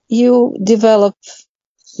you develop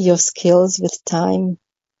your skills with time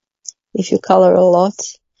if you color a lot,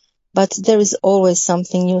 but there is always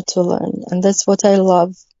something new to learn. And that's what I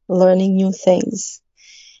love, learning new things.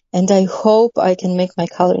 And I hope I can make my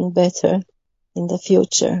coloring better in the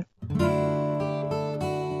future.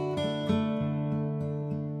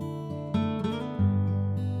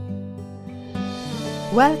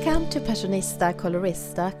 Welcome to Passionista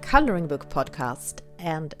Colorista Coloring Book Podcast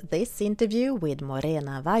and this interview with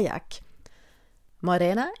Morena Vajak.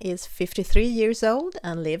 Morena is 53 years old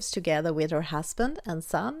and lives together with her husband and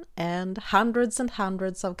son and hundreds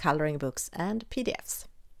of coloring books and PDFs.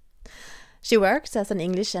 She works as an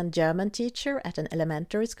English and German teacher at an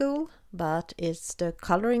elementary school, but it's the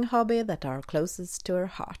coloring hobby that are closest to her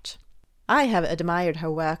heart. I have admired her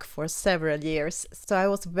work for several years, so I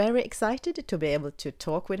was very excited to be able to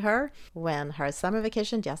talk with her when her summer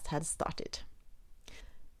vacation just had started.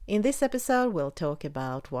 In this episode, we'll talk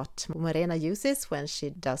about what Morena uses when she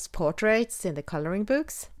does portraits in the coloring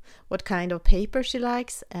books, what kind of paper she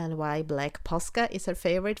likes, and why Black Posca is her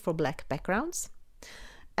favorite for black backgrounds.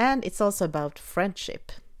 And it's also about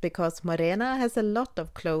friendship, because Morena has a lot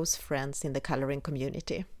of close friends in the coloring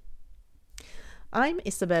community. I'm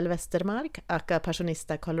Isabel Westermark, aka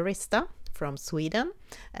Passionista Colorista from Sweden,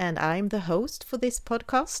 and I'm the host for this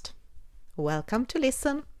podcast. Welcome to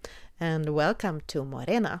listen, and welcome to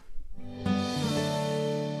Morena.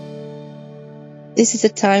 This is a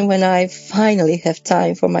time when I finally have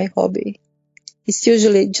time for my hobby. It's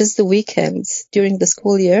usually just the weekends during the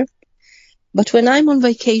school year, but when I'm on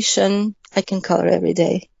vacation, I can color every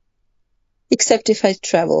day. Except if I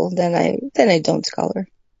travel, then I don't color.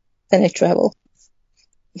 Then I travel.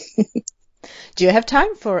 Do you have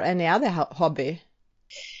time for any other hobby?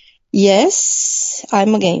 Yes,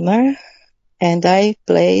 I'm a gamer and I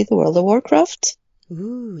play the World of Warcraft.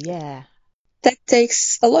 Ooh, yeah. That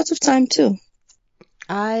takes a lot of time too.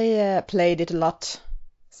 I played it a lot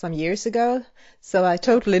some years ago, so I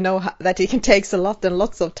totally know that it takes a lot and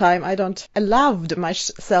lots of time. I loved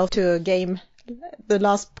myself to game the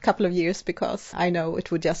last couple of years because I know it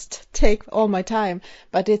would just take all my time,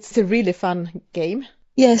 but it's a really fun game.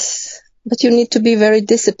 Yes, but you need to be very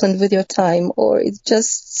disciplined with your time or it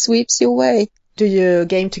just sweeps you away. Do you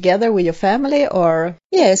game together with your family or?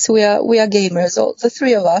 Yes, we are gamers, all the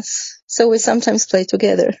three of us. So we sometimes play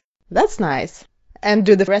together. That's nice. And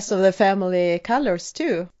do the rest of the family colors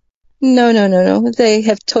too? No. They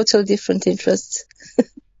have totally different interests.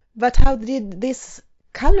 But how did this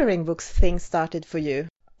coloring books thing started for you?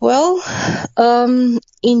 Well,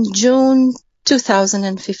 in June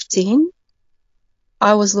 2015,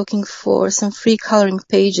 I was looking for some free coloring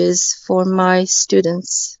pages for my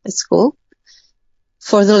students at school,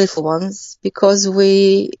 for the little ones, because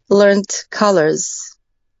we learned colors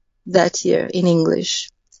that year in English.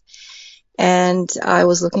 And I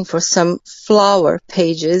was looking for some flower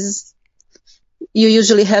pages. You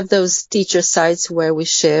usually have those teacher sites where we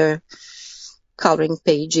share coloring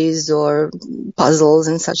pages or puzzles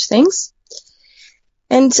and such things.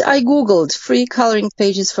 And I Googled free coloring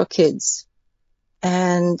pages for kids.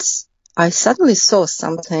 And I suddenly saw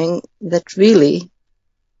something that really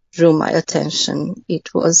drew my attention.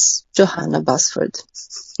 It was Johanna Basford.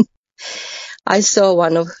 I saw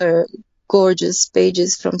one of her gorgeous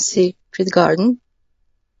pages from Secret Garden.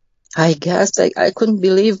 I guess I couldn't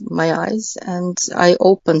believe my eyes, and I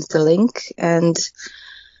opened the link, and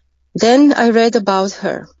then I read about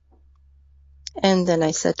her. And then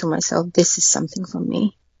I said to myself, this is something for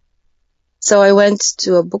me. So I went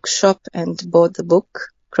to a bookshop and bought the book,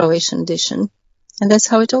 Croatian edition, and that's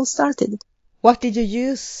how it all started. What did you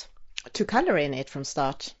use to color in it from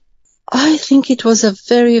start? I think it was a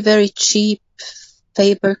very, very cheap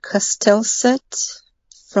Faber-Castell set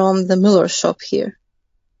from the Müller shop here.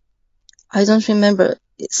 I don't remember,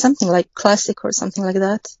 something like Classic or something like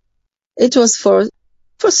that. It was for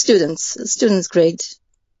students grade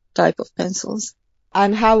type of pencils.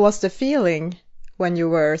 And how was the feeling when you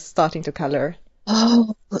were starting to color?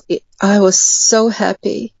 Oh, I was so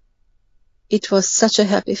happy. It was such a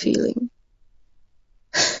happy feeling.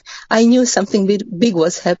 I knew something big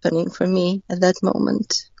was happening for me at that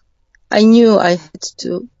moment. I knew I had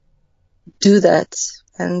to do that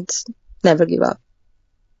and never give up.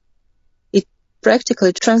 It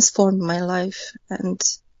practically transformed my life, and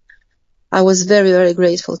I was very, very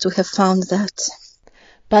grateful to have found that.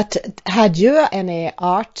 But had you any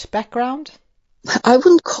art background? I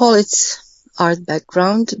wouldn't call it art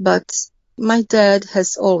background, but my dad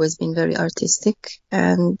has always been very artistic,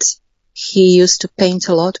 and he used to paint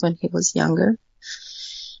a lot when he was younger.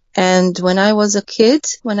 And when I was a kid,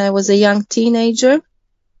 when I was a young teenager,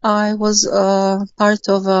 I was part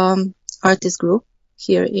of an artist group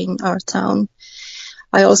here in our town.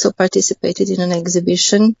 I also participated in an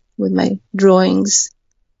exhibition with my drawings.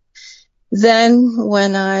 Then,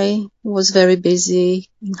 when I was very busy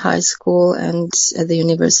in high school and at the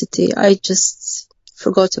university, I just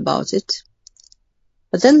forgot about it.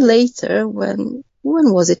 But then later, when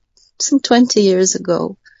was it? Some 20 years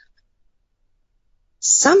ago,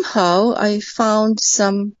 somehow I found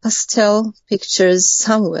some pastel pictures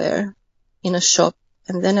somewhere in a shop.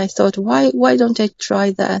 And then I thought, why don't I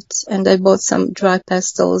try that? And I bought some dry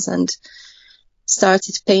pastels and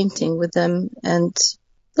started painting with them. And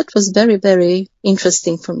that was very, very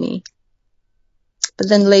interesting for me. But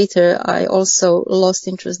then later I also lost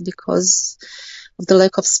interest because of the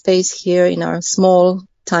lack of space here in our small,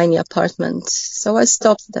 tiny apartment. So I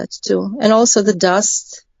stopped that too. And also the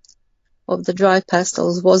dust of the dry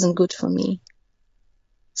pastels wasn't good for me.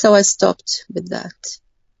 So I stopped with that.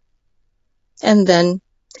 And then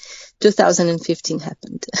 2015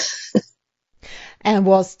 happened. And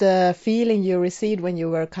was the feeling you received when you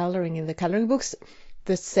were coloring in the coloring books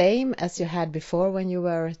the same as you had before when you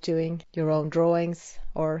were doing your own drawings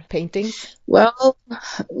or paintings? Well,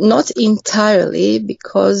 not entirely,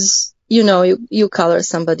 because, you color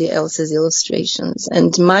somebody else's illustrations.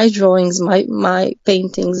 And my drawings, my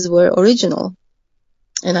paintings were original.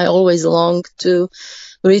 And I always longed to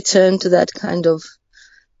return to that kind of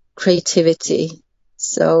creativity.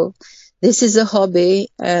 So this is a hobby,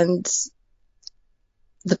 and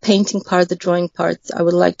the painting part, the drawing part, I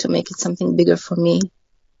would like to make it something bigger for me.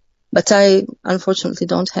 But I unfortunately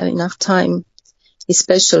don't have enough time,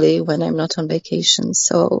 especially when I'm not on vacation.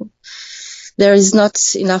 So there is not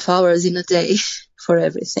enough hours in a day for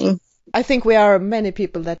everything. I think we are many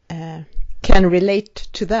people that can relate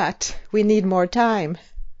to that. We need more time.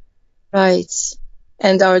 Right.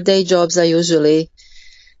 And our day jobs are usually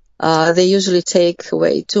take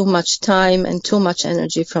away too much time and too much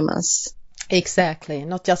energy from us. Exactly.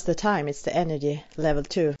 Not just the time, it's the energy level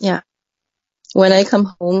too. Yeah. When I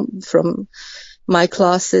come home from my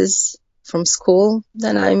classes from school,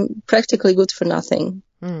 then I'm practically good for nothing.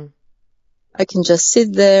 I can just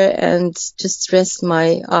sit there and just rest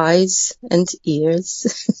my eyes and ears.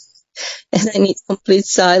 And I need complete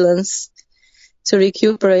silence to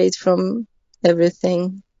recuperate from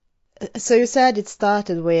everything. So you said it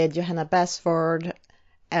started with Johanna Basford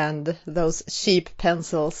and those cheap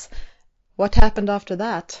pencils. What happened after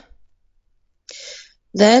that?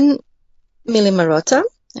 Then Millie Marotta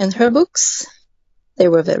and her books. They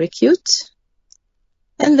were very cute.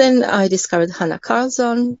 And then I discovered Hanna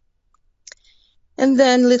Karlzon. And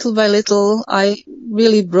then little by little, I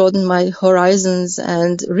really broadened my horizons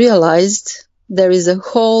and realized there is a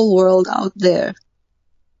whole world out there.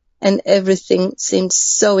 And everything seemed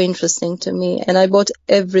so interesting to me. And I bought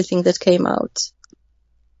everything that came out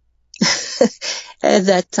at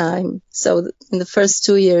that time. So in the first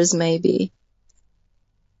 2 years, maybe.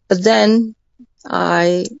 But then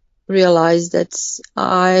I realized that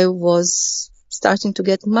I was starting to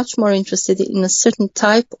get much more interested in a certain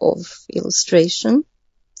type of illustration,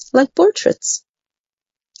 like portraits,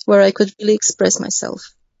 where I could really express myself.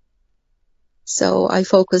 So I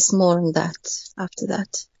focused more on that after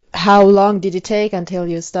that. How long did it take until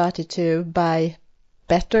you started to buy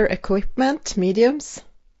better equipment, mediums,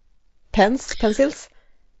 pencils?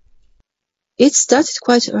 It started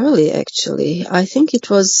quite early, actually. I think it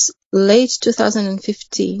was late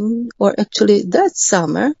 2015, or actually that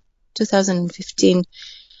summer, 2015,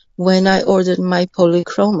 when I ordered my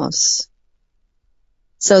Polychromos.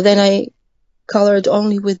 So then I colored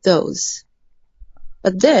only with those.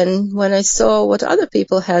 But then when I saw what other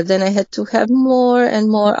people had, then I had to have more and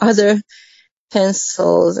more other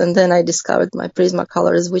pencils. And then I discovered my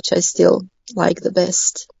Prismacolors, which I still like the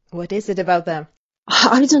best. What is it about them?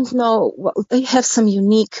 I don't know. Well, they have some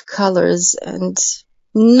unique colors, and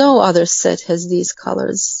no other set has these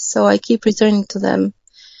colors. So I keep returning to them.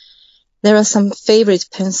 There are some favorite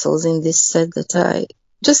pencils in this set that I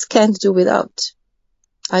just can't do without.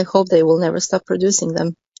 I hope they will never stop producing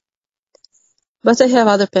them. But I have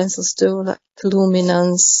other pencils too, like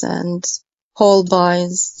Luminance and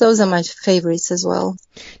Holbeins. Those are my favorites as well.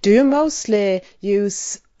 Do you mostly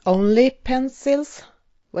use only pencils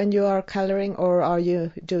when you are coloring, or are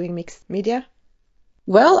you doing mixed media?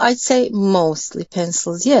 Well, I'd say mostly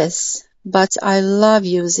pencils, yes. But I love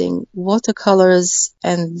using watercolors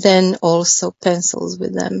and then also pencils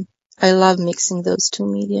with them. I love mixing those two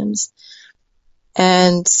mediums.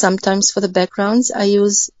 And sometimes for the backgrounds, I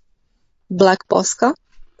use black Posca,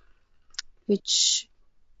 which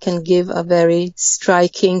can give a very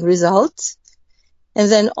striking result. And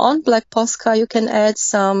then on black Posca, you can add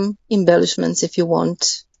some embellishments if you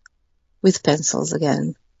want with pencils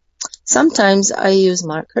again. Sometimes I use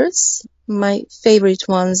markers. My favorite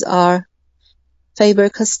ones are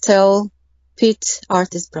Faber-Castell Pitt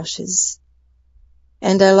artist brushes.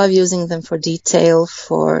 And I love using them for detail,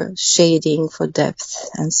 for shading, for depth,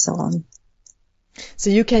 and so on. So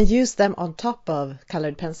you can use them on top of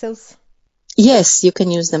colored pencils? Yes, you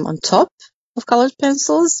can use them on top of colored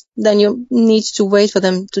pencils. Then you need to wait for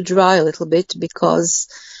them to dry a little bit because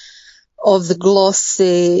of the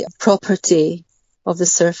glossy property of the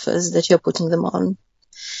surface that you're putting them on.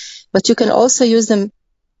 But you can also use them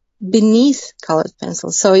beneath colored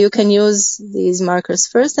pencils. So you can use these markers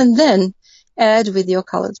first and then add with your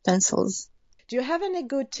colored pencils. Do you have any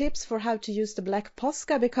good tips for how to use the black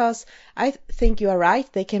Posca? Because I think you are right.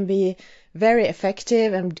 They can be very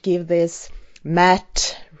effective and give this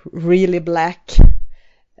matte, really black,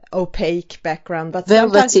 opaque background. But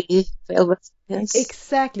velvety, yes.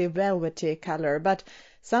 Exactly, velvety color. But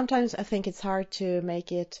sometimes I think it's hard to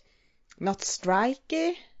make it not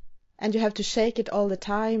striky, and you have to shake it all the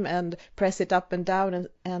time and press it up and down.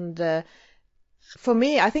 And for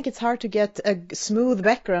me, I think it's hard to get a smooth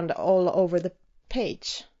background all over the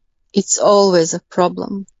page. It's always a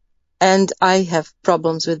problem, and I have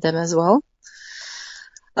problems with them as well.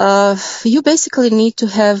 You basically need to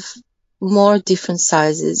have more different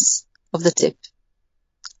sizes of the tip.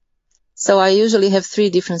 So I usually have 3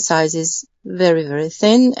 different sizes, very, very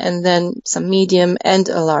thin, and then some medium and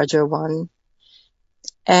a larger one.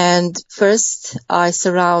 And first I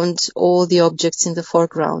surround all the objects in the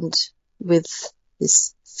foreground with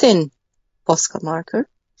this thin Posca marker.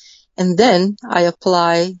 And then I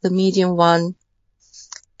apply the medium one.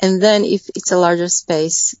 And then if it's a larger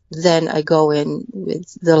space, then I go in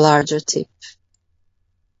with the larger tip.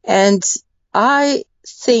 And I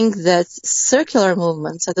think that circular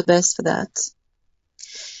movements are the best for that.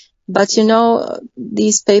 But you know,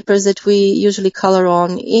 these papers that we usually color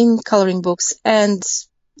on in coloring books, and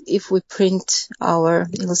if we print our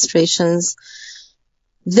illustrations,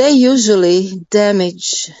 they usually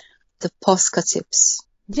damage the Posca tips.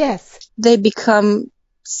 Yes. They become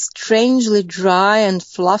strangely dry and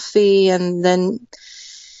fluffy, and then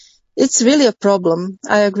it's really a problem.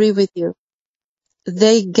 I agree with you.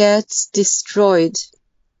 They get destroyed.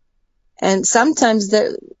 And sometimes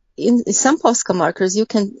in some Posca markers, you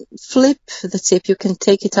can flip the tip. You can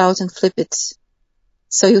take it out and flip it.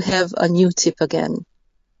 So you have a new tip again.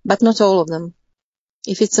 But not all of them.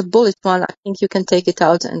 If it's a bullet one, I think you can take it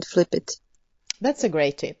out and flip it. That's a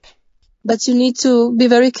great tip. But you need to be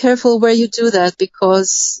very careful where you do that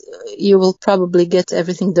because you will probably get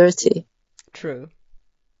everything dirty. True.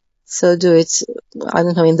 So do it, I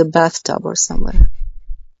don't know, in the bathtub or somewhere.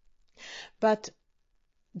 But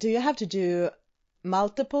do you have to do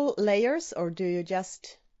multiple layers, or do you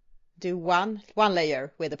just do one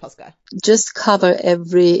layer with the Posca? Just cover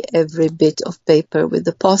every bit of paper with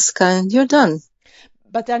the Posca and you're done.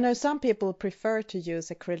 But I know some people prefer to use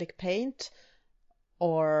acrylic paint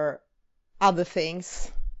or other things,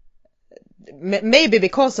 maybe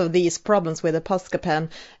because of these problems with the Posca pen,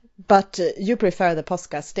 but you prefer the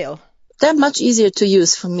Posca still. They're much easier to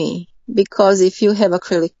use for me, because if you have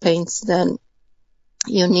acrylic paints, then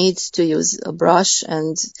you need to use a brush,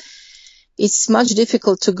 and it's much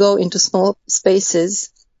difficult to go into small spaces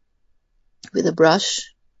with a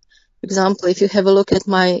brush. For example, if you have a look at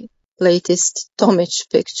my latest Tomic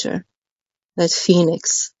picture, that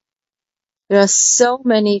phoenix, there are so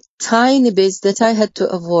many tiny bits that I had to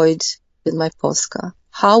avoid with my Posca.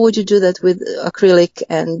 How would you do that with acrylic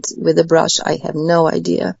and with a brush? I have no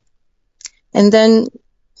idea. And then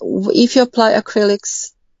if you apply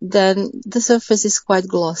acrylics, then the surface is quite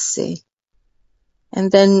glossy.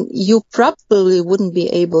 And then you probably wouldn't be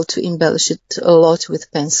able to embellish it a lot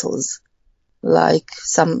with pencils, like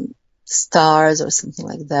some stars or something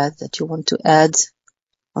like that you want to add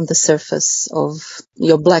on the surface of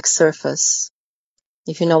your black surface,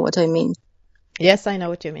 if you know what I mean. Yes, I know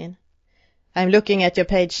what you mean. I'm looking at your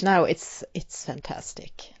page now. It's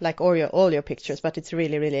fantastic, like all your pictures, but it's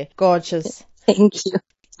really, really gorgeous. Thank you.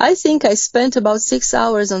 I think I spent about 6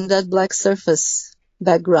 hours on that black surface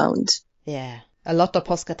background. Yeah, a lot of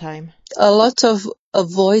Posca time. A lot of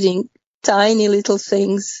avoiding tiny little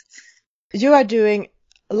things. You are doing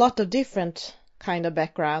a lot of different kind of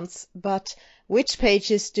backgrounds, but which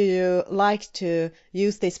pages do you like to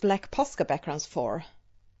use these black Posca backgrounds for?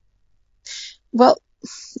 Well,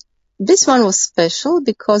 this one was special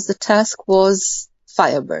because the task was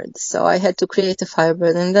Firebird. So I had to create a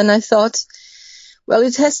Firebird. And then I thought, well,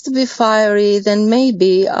 it has to be fiery. Then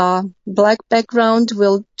maybe a black background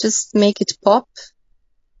will just make it pop.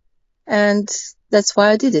 and that's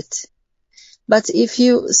why I did it. But if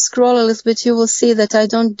you scroll a little bit, you will see that I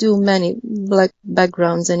don't do many black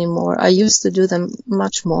backgrounds anymore. I used to do them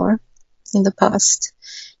much more in the past,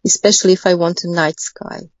 especially if I want a night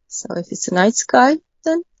sky. So if it's a night sky,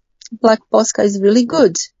 then Black Posca is really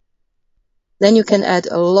good. Then you can add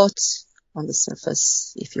a lot on the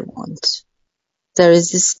surface if you want. There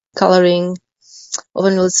is this coloring of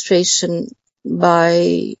an illustration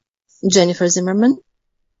by Jennifer Zimmerman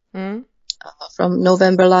from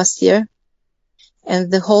November last year.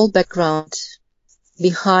 And the whole background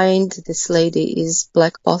behind this lady is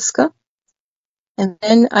Black Posca. And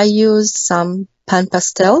then I used some pan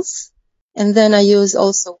pastels. And then I used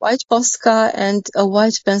also white Posca and a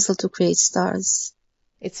white pencil to create stars.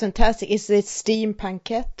 It's fantastic. Is it Steam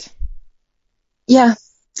Pankette? Yeah,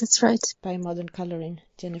 that's right. By Modern Coloring,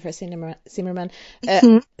 Jennifer Zimmerman.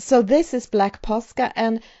 Mm-hmm. So this is Black Posca.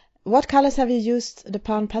 And what colors have you used the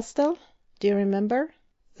pan pastel? Do you remember?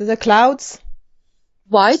 The clouds?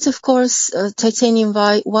 White, of course, titanium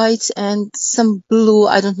white and some blue.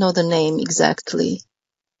 I don't know the name exactly.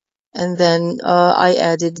 And then I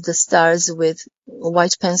added the stars with a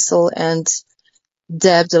white pencil and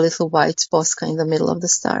dabbed a little white Posca in the middle of the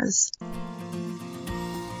stars.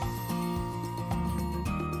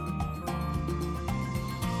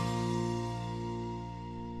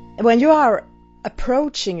 When you are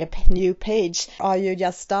approaching a new page, are you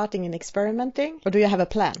just starting and experimenting, or do you have a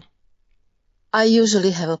plan? I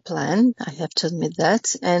usually have a plan, I have to admit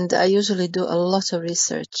that, and I usually do a lot of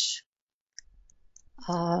research.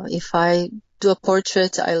 If I do a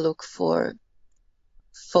portrait, I look for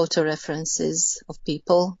photo references of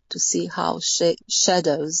people to see how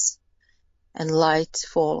shadows and light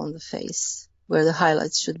fall on the face, where the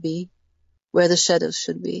highlights should be, where the shadows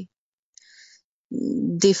should be,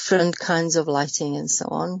 different kinds of lighting and so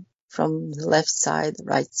on, from the left side, the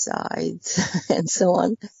right side, and so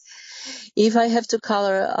on. If I have to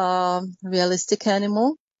color a realistic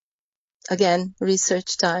animal, again,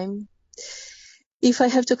 research time. If I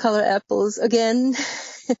have to color apples, again,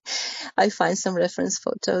 I find some reference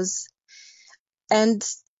photos. And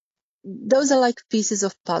those are like pieces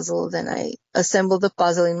of puzzle. Then I assemble the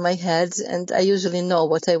puzzle in my head, and I usually know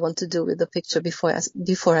what I want to do with the picture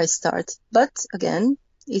before I start. But again,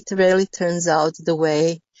 it rarely turns out the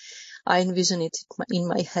way I envision it in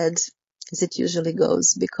my head, as it usually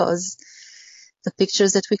goes, because the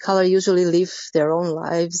pictures that we color usually live their own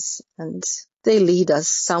lives and they lead us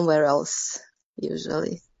somewhere else,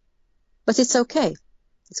 usually. But it's okay.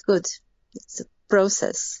 It's good. It's a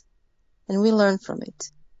process and we learn from it.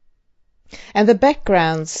 And the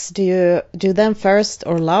backgrounds, do you do them first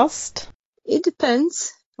or last? It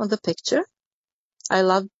depends on the picture. I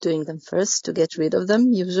love doing them first to get rid of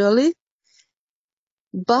them, usually.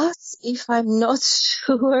 But if I'm not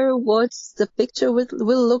sure what the picture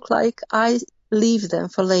will look like, I leave them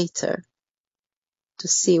for later to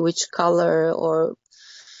see which color or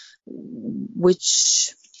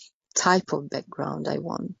which type of background I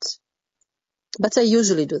want. But I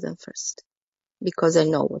usually do them first because I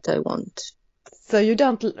know what I want. So you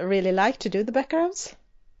don't really like to do the backgrounds?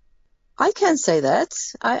 I can't say that.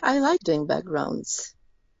 I like doing backgrounds.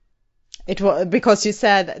 It was because you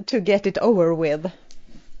said to get it over with.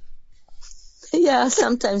 Yeah,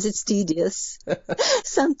 sometimes it's tedious.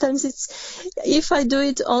 Sometimes if I do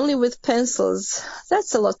it only with pencils,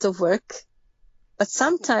 that's a lot of work. But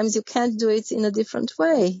sometimes you can't do it in a different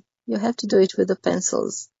way. You have to do it with the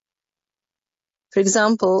pencils. For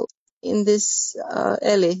example, in this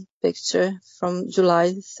Ellie picture from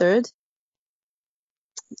July 3rd,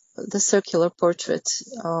 the circular portrait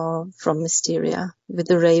from Mysteria with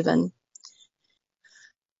the raven,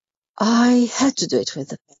 I had to do it with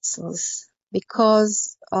the pencils.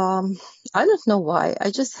 Because I don't know why.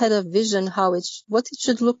 I just had a vision what it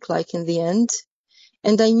should look like in the end,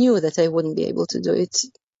 and I knew that I wouldn't be able to do it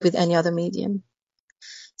with any other medium.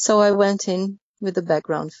 So I went in with the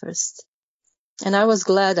background first, and I was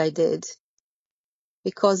glad I did,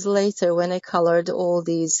 because later when I colored all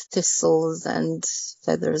these thistles and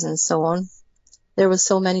feathers and so on, there were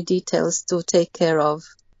so many details to take care of.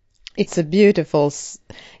 It's a beautiful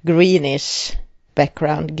greenish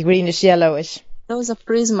background, greenish yellowish. Those are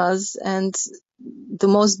prismas, and the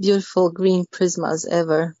most beautiful green prismas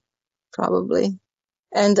ever, probably.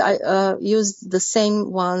 And I used the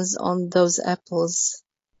same ones on those apples,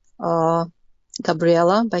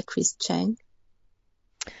 Gabriella by Chris Chang.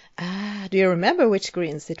 Do you remember which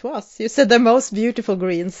greens it was? You said the most beautiful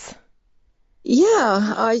greens.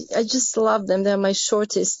 Yeah, I just love them. They're my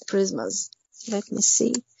shortest prismas. Let me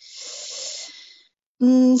see.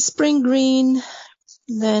 Spring green,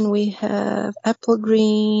 Then we have apple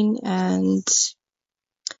green and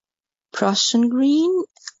Prussian green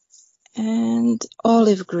and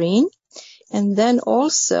olive green. And then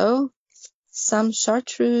also some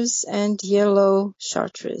chartreuse and yellow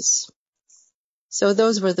chartreuse. So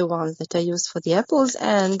those were the ones that I used for the apples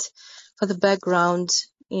and for the background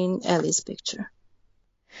in Ellie's picture.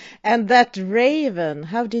 And that raven,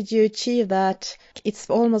 how did you achieve that? It's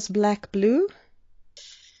almost black blue.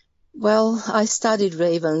 Well, I studied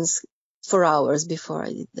ravens for hours before I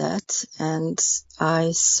did that, and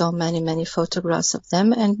I saw many photographs of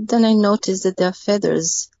them, and then I noticed that their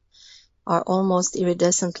feathers are almost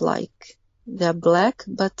iridescent-like. They're black,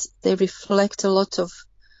 but they reflect a lot of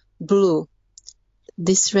blue.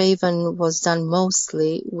 This raven was done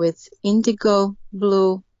mostly with indigo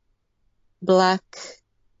blue, black,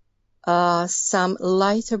 some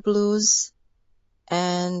lighter blues,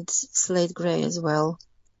 and slate gray as well.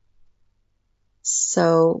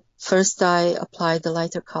 So first I applied the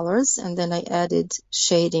lighter colors, and then I added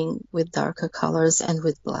shading with darker colors and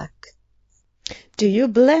with black. Do you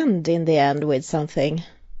blend in the end with something?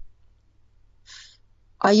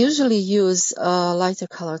 I usually use a lighter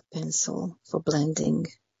colored pencil for blending.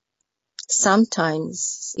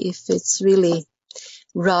 Sometimes, if it's really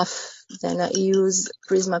rough, then I use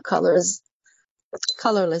Prismacolor's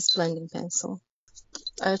colorless blending pencil.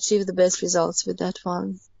 I achieve the best results with that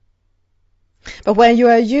one. But when you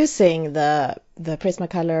are using the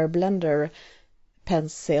Prismacolor blender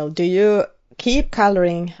pencil, do you keep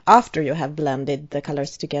coloring after you have blended the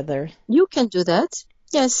colors together? You can do that.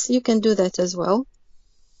 Yes, you can do that as well.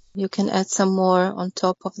 You can add some more on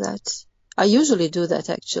top of that. I usually do that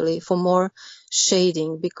actually for more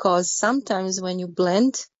shading, because sometimes when you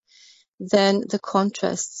blend, then the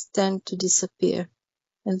contrasts tend to disappear,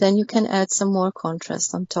 and then you can add some more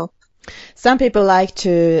contrast on top. Some people like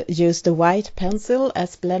to use the white pencil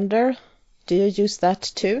as blender. Do you use that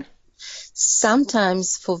too?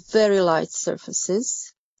 Sometimes for very light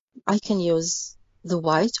surfaces, I can use the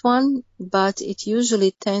white one, but it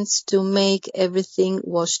usually tends to make everything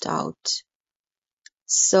washed out.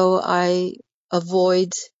 So I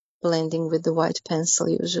avoid blending with the white pencil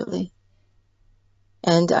usually.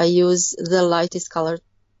 And I use the lightest colored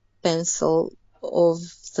pencil of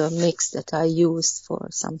the mix that I used for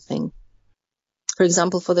something. For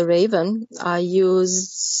example, for the raven, I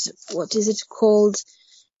used, what is it called?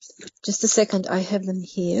 Just a second, I have them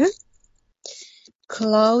here.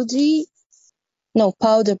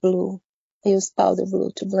 Powder blue. I used powder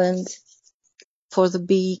blue to blend for the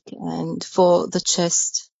beak and for the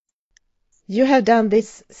chest. You have done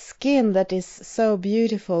this skin that is so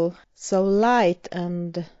beautiful, so light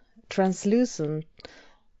and translucent.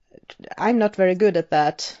 I'm not very good at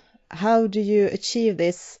that. How do you achieve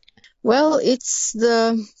this? Well, it's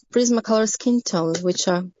the Prismacolor skin tones, which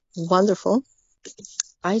are wonderful.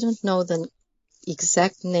 I don't know the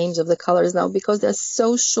exact names of the colors now because they're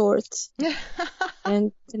so short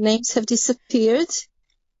and the names have disappeared.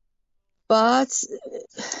 But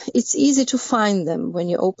it's easy to find them. When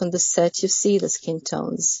you open the set, you see the skin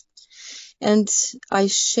tones. And I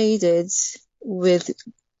shaded with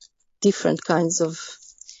different kinds of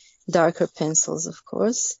darker pencils, of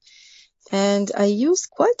course. And I used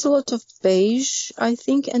quite a lot of beige, I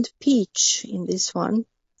think, and peach in this one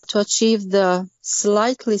to achieve the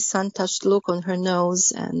slightly sun-touched look on her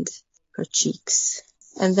nose and her cheeks.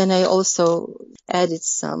 And then I also added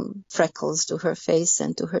some freckles to her face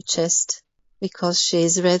and to her chest because she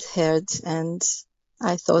is red-haired, and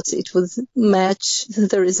I thought it would match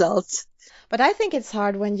the result. But I think it's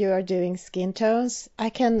hard when you are doing skin tones. I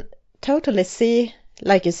can totally see,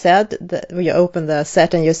 like you said, you open the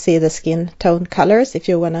set and you see the skin tone colors if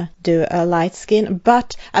you want to do a light skin.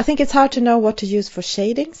 But I think it's hard to know what to use for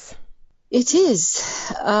shadings. It is.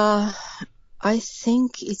 I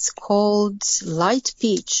think it's called light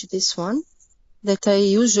peach, this one, that I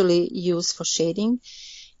usually use for shading.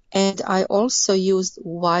 And I also used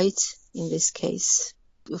white in this case.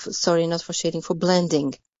 Sorry, not for shading, for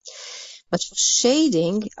blending. But for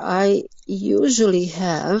shading, I usually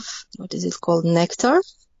have, what is it called, nectar.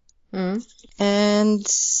 And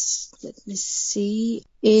let me see,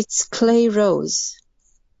 it's clay rose.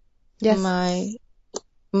 Yes.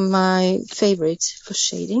 My favorite for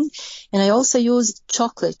shading. And I also use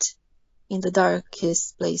chocolate in the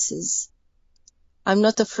darkest places. I'm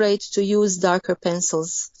not afraid to use darker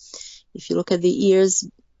pencils. If you look at the ears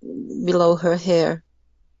below her hair,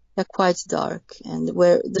 they're quite dark, and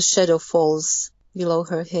where the shadow falls below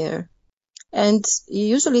her hair. And you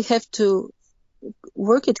usually have to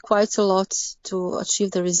work it quite a lot to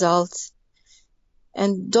achieve the result.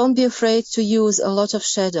 And don't be afraid to use a lot of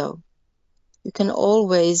shadow. You can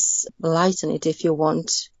always lighten it if you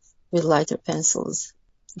want with lighter pencils.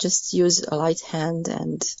 Just use a light hand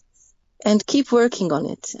and keep working on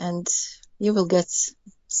it, and you will get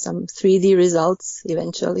some 3D results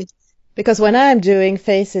eventually. Because when I'm doing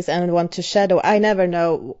faces and want to shadow, I never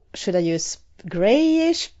know, should I use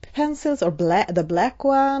grayish pencils or the black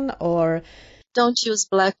one, or... Don't use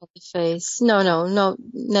black on the face. No,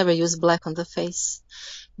 never use black on the face.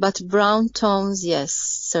 But brown tones, yes,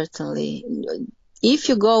 certainly. If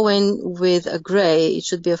you go in with a gray, it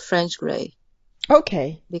should be a French gray.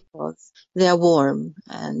 Okay. Because they are warm.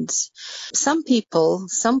 And some people,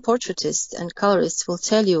 some portraitists and colorists will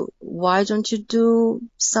tell you, why don't you do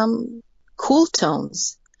some cool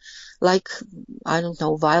tones? Like, I don't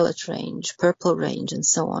know, violet range, purple range, and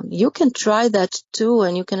so on. You can try that too,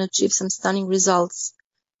 and you can achieve some stunning results.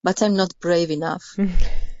 But I'm not brave enough.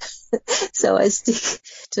 So I stick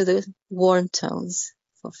to the warm tones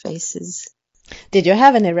for faces. Did you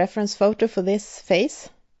have any reference photo for this face?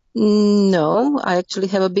 No, I actually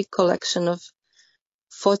have a big collection of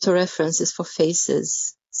photo references for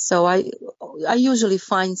faces. So I usually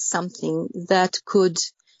find something that could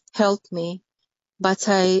help me, but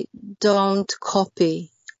I don't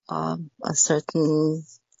copy a certain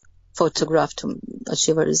photograph to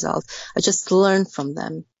achieve a result. I just learn from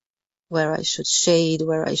them where I should shade,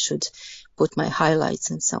 where I should put my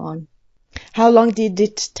highlights and so on. How long did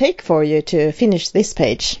it take for you to finish this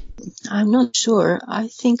page? I'm not sure. I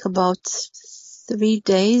think about 3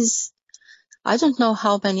 days. I don't know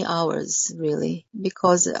how many hours, really,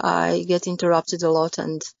 because I get interrupted a lot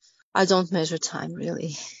and I don't measure time,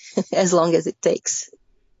 really, as long as it takes.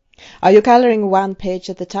 Are you coloring one page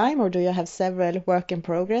at a time, or do you have several work in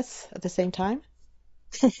progress at the same time?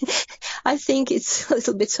 I think it's a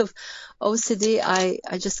little bit of OCD.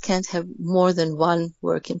 I just can't have more than one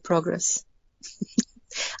work in progress.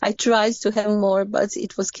 I tried to have more, but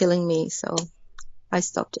it was killing me, so I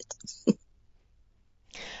stopped it.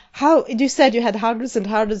 How, you said you had hundreds and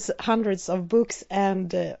hundreds of books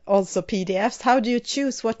and also PDFs. How do you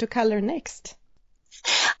choose what to color next?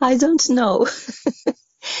 I don't know.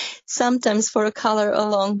 Sometimes for a color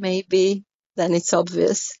alone, maybe, then it's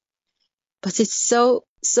obvious. But it's so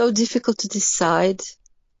difficult to decide.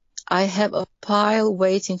 I have a pile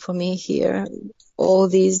waiting for me here. All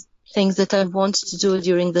these things that I want to do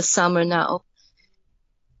during the summer now.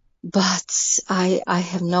 But I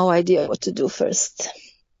have no idea what to do first.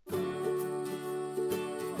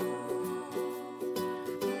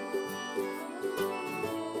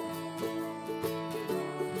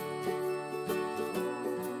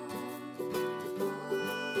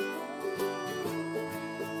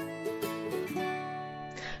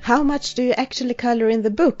 How much do you actually color in the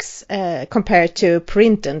books compared to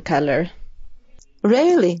print and color?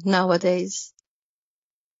 Rarely nowadays,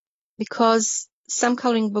 because some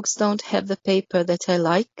coloring books don't have the paper that I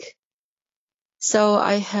like. So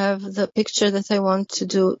I have the picture that I want to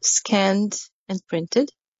do scanned and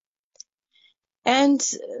printed. And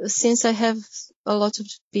since I have a lot of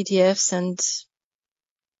PDFs and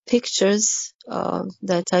pictures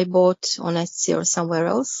that I bought on Etsy or somewhere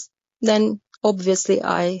else, then obviously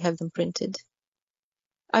I have them printed.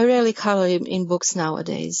 I rarely color in books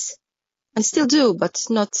nowadays. I still do, but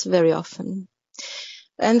not very often.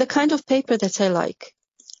 And the kind of paper that I like,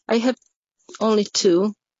 I have only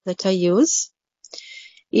two that I use.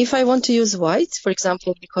 If I want to use white, for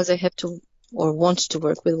example, because I have to or want to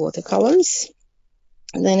work with watercolors,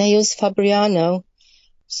 then I use Fabriano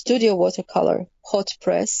Studio Watercolor Hot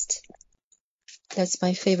Pressed. That's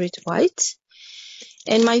my favorite white.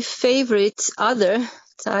 And my favorite other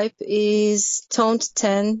type is Toned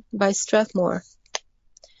 10 by Strathmore,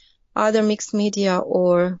 either mixed media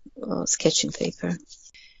or sketching paper.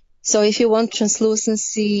 So if you want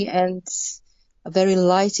translucency and a very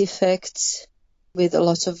light effect with a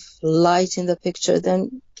lot of light in the picture,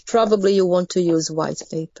 then probably you want to use white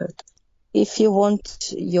paper. If you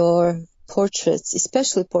want your portraits,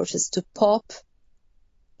 especially portraits, to pop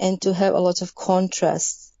and to have a lot of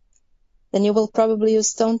contrast, then you will probably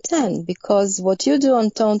use Tone 10, because what you do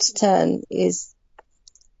on Tone 10 is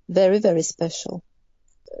very, very special.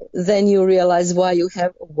 Then you realize why you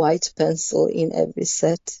have a white pencil in every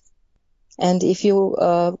set. And if you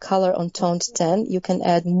color on Tone 10, you can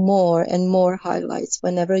add more and more highlights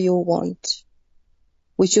whenever you want,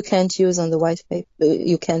 which you can't use on the white paper.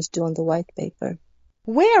 You can't do on the white paper.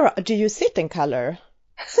 Where do you sit and color?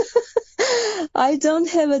 I don't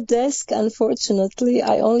have a desk, unfortunately.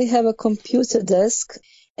 I only have a computer desk.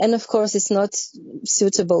 And of course, it's not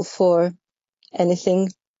suitable for anything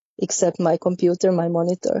except my computer, my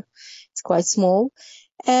monitor. It's quite small.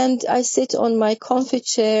 And I sit on my comfy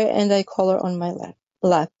chair and I color on my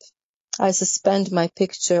lap. I suspend my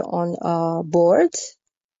picture on a board.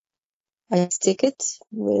 I stick it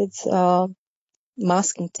with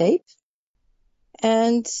masking tape,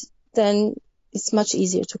 and then it's much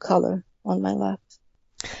easier to color on my lap.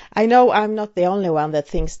 I know I'm not the only one that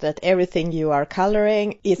thinks that everything you are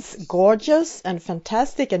coloring is gorgeous and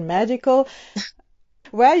fantastic and magical.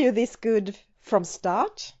 Were you this good from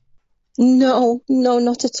start? No,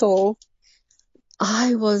 not at all.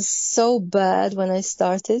 I was so bad when I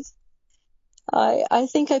started. I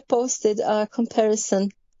think I posted a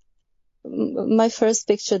comparison. My first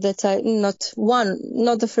picture that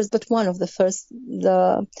not the first, but one of the first,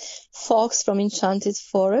 the fox from Enchanted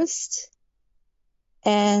Forest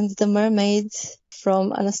and the mermaid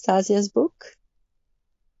from Anastasia's book.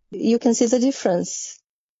 You can see the difference.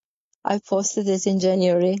 I posted it in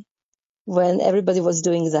January when everybody was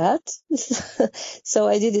doing that. So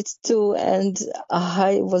I did it too, and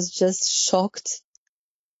I was just shocked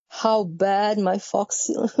how bad my fox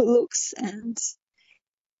looks. And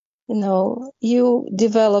you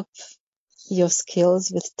develop your skills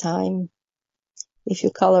with time if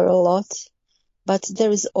you color a lot, but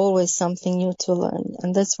there is always something new to learn,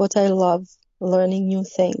 and that's what I love, learning new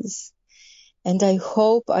things. And I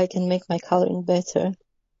hope I can make my coloring better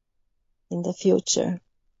in the future.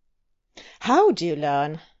 How do you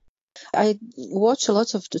learn? I watch a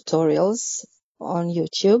lot of tutorials on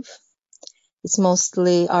YouTube. It's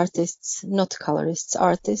mostly artists, not colorists,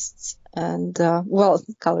 artists, and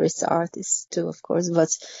colorists are artists too, of course, but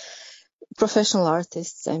professional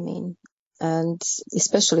artists, I mean, and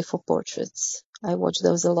especially for portraits. I watch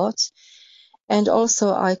those a lot. And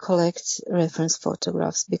also I collect reference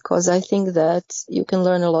photographs because I think that you can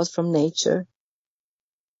learn a lot from nature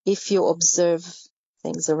if you observe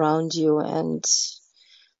things around you, and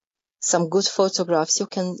some good photographs, you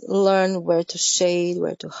can learn where to shade,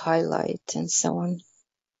 where to highlight, and so on.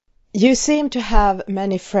 You seem to have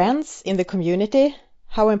many friends in the community.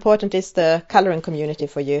 How important is the coloring community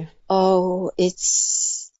for you? Oh,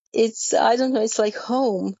 it's I don't know, it's like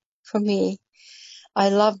home for me. I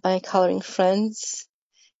love my coloring friends,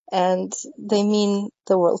 and they mean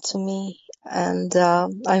the world to me. And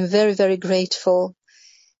I'm very, very grateful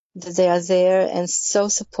that they are there and so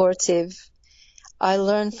supportive. I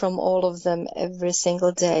learn from all of them every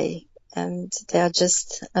single day, and they are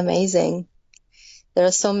just amazing. There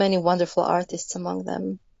are so many wonderful artists among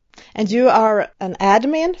them. And you are an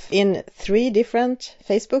admin in 3 different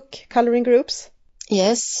Facebook coloring groups?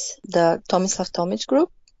 Yes, the Tomislav Tomic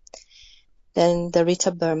group, then the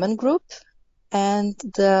Rita Berman group, and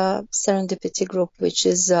the Serendipity group, which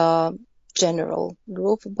is a general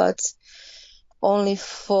group, but only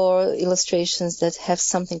for illustrations that have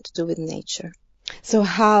something to do with nature. So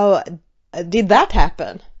how did that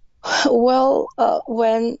happen? Well,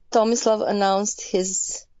 when Tomislav announced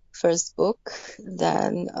his first book,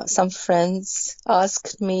 then some friends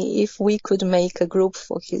asked me if we could make a group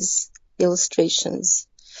for his illustrations.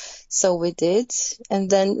 So we did. And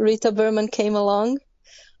then Rita Berman came along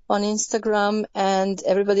on Instagram, and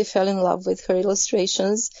everybody fell in love with her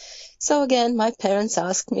illustrations. So again, my parents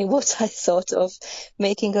asked me what I thought of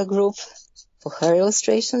making a group for her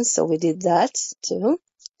illustrations. So we did that too.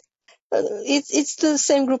 It's the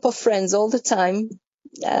same group of friends all the time,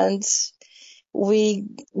 and we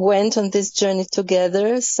went on this journey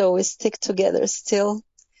together, so we stick together still.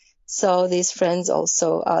 So these friends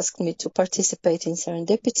also asked me to participate in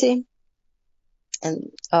Serendipity,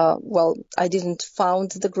 and I didn't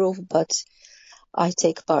found the group, but I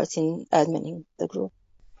take part in adminning the group.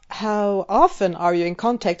 How often are you in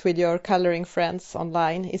contact with your coloring friends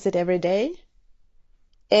online? Is it every day?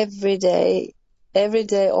 Every day,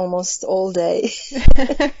 almost all day.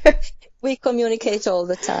 We communicate all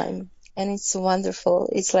the time, and it's wonderful.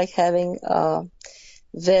 It's like having a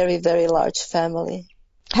very, very large family.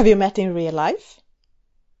 Have you met in real life?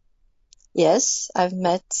 Yes, I've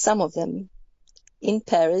met some of them in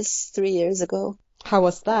Paris 3 years ago. How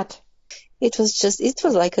was that? It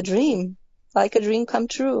was like a dream come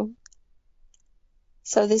true.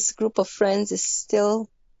 So this group of friends is still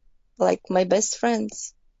like my best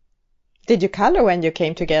friends. Did you color when you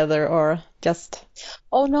came together, or just...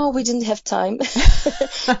 Oh no, we didn't have time.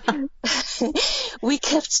 We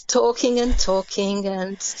kept talking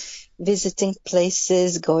and visiting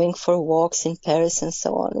places, going for walks in Paris and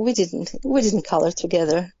so on. We didn't color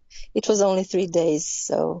together. It was only 3 days,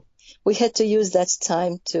 so we had to use that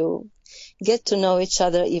time to get to know each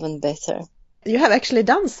other even better. You have actually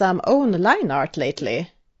done some own line art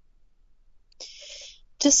lately.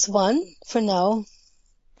 Just one for now.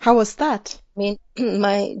 How was that? I mean,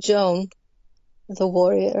 my Joan, the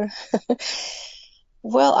warrior.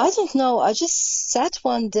 Well, I don't know. I just sat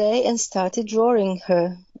one day and started drawing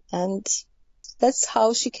her, and that's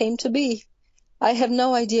how she came to be. I have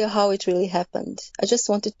no idea how it really happened. I just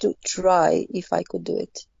wanted to try if I could do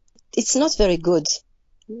it. It's not very good.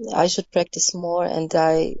 I should practice more, and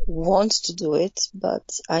I want to do it, but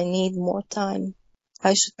I need more time.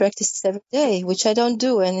 I should practice every day, which I don't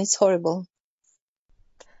do, and it's horrible.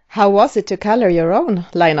 How was it to color your own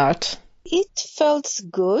line art? It felt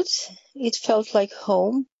good. It felt like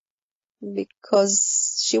home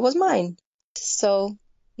because she was mine. So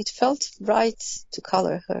it felt right to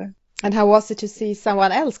color her. And how was it to see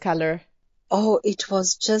someone else color? Oh, it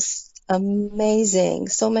was just amazing.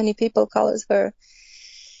 So many people colored her.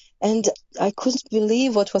 And I couldn't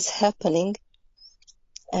believe what was happening.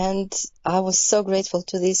 And I was so grateful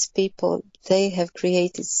to these people. They have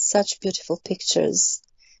created such beautiful pictures.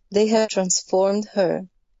 They have transformed her.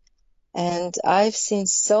 And I've seen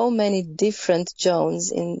so many different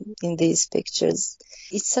Joans in these pictures.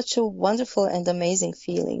 It's such a wonderful and amazing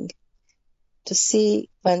feeling to see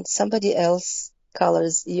when somebody else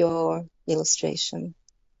colors your illustration.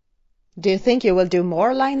 Do you think you will do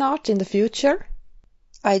more line art in the future?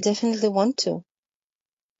 I definitely want to.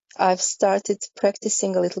 I've started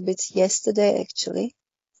practicing a little bit yesterday, actually.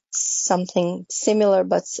 Something similar,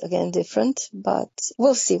 but again different. But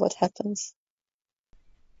we'll see what happens.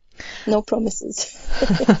 No promises.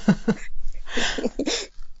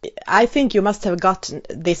 I think you must have gotten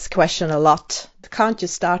this question a lot. Can't you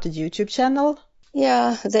start a YouTube channel?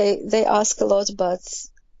 Yeah, they ask a lot, but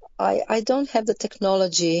I don't have the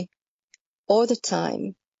technology or the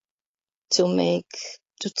time to make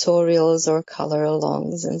tutorials or color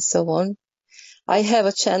alongs and so on. I have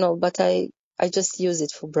a channel, but I just use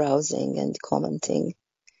it for browsing and commenting.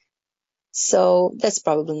 So that's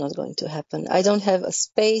probably not going to happen. I don't have a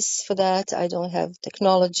space for that. I don't have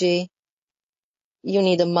technology. You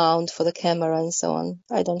need a mount for the camera and so on.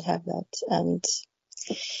 I don't have that. And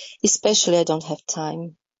especially I don't have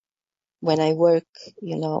time. When I work,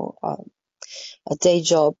 a day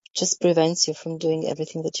job just prevents you from doing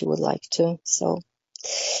everything that you would like to. So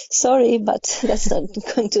sorry, but that's not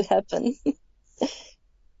going to happen.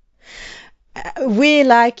 We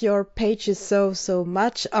like your pages so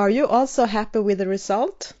much. Are you also happy with the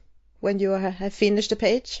result when you have finished a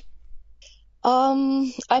page?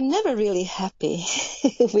 I'm never really happy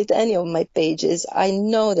with any of my pages. I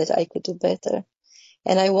know that I could do better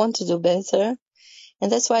and I want to do better.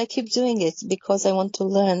 And that's why I keep doing it, because I want to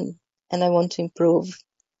learn and I want to improve.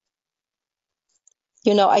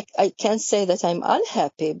 I can't say that I'm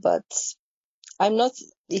unhappy, but I'm not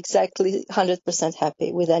exactly 100%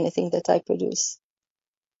 happy with anything that I produce,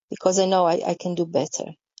 because I know I can do better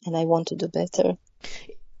and I want to do better.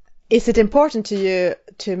 Is it important to you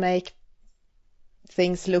to make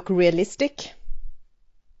things look realistic?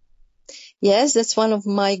 Yes, that's one of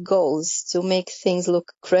my goals, to make things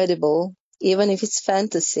look credible, even if it's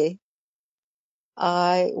fantasy.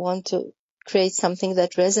 I want to create something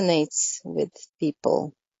that resonates with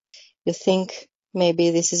people. You think maybe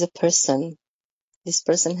this is a person. This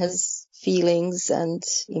person has feelings and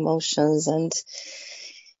emotions and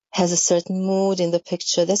has a certain mood in the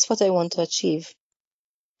picture. That's what I want to achieve.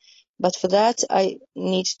 But for that, I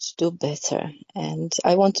need to do better. And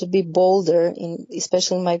I want to be bolder,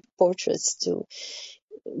 especially in my portraits, to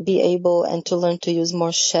be able and to learn to use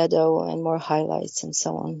more shadow and more highlights and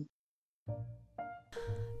so on.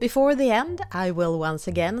 Before the end, I will once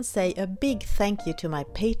again say a big thank you to my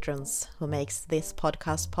patrons who makes this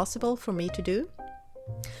podcast possible for me to do.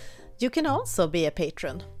 You can also be a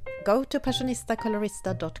patron. Go to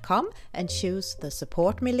passionistacolorista.com and choose the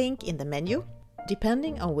Support Me link in the menu.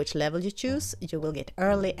 Depending on which level you choose, you will get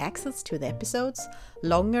early access to the episodes,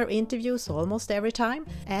 longer interviews almost every time,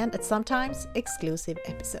 and at sometimes exclusive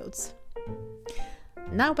episodes.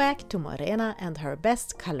 Now back to Morena and her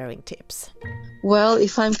best coloring tips. Well,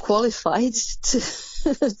 if I'm qualified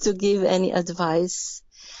to give any advice,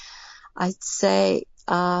 I'd say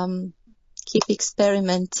keep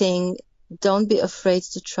experimenting. Don't be afraid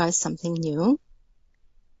to try something new.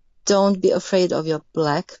 Don't be afraid of your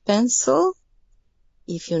black pencil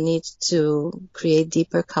if you need to create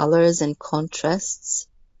deeper colors and contrasts.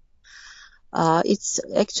 It's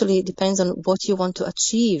actually depends on what you want to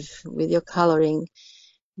achieve with your coloring.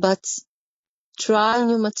 But try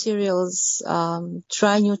new materials,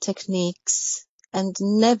 try new techniques, and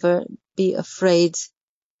never be afraid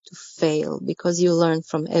to fail, because you learn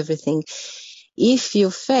from everything. If you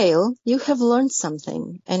fail, you have learned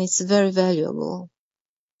something, and it's very valuable.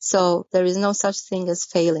 So there is no such thing as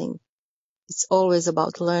failing. It's always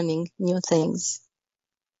about learning new things.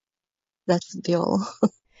 That would be all.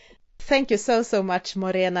 Thank you so much,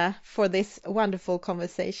 Morena, for this wonderful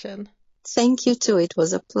conversation. Thank you too. It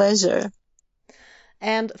was a pleasure.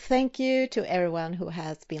 And thank you to everyone who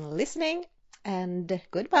has been listening. And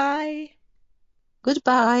goodbye.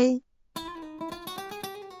 Goodbye.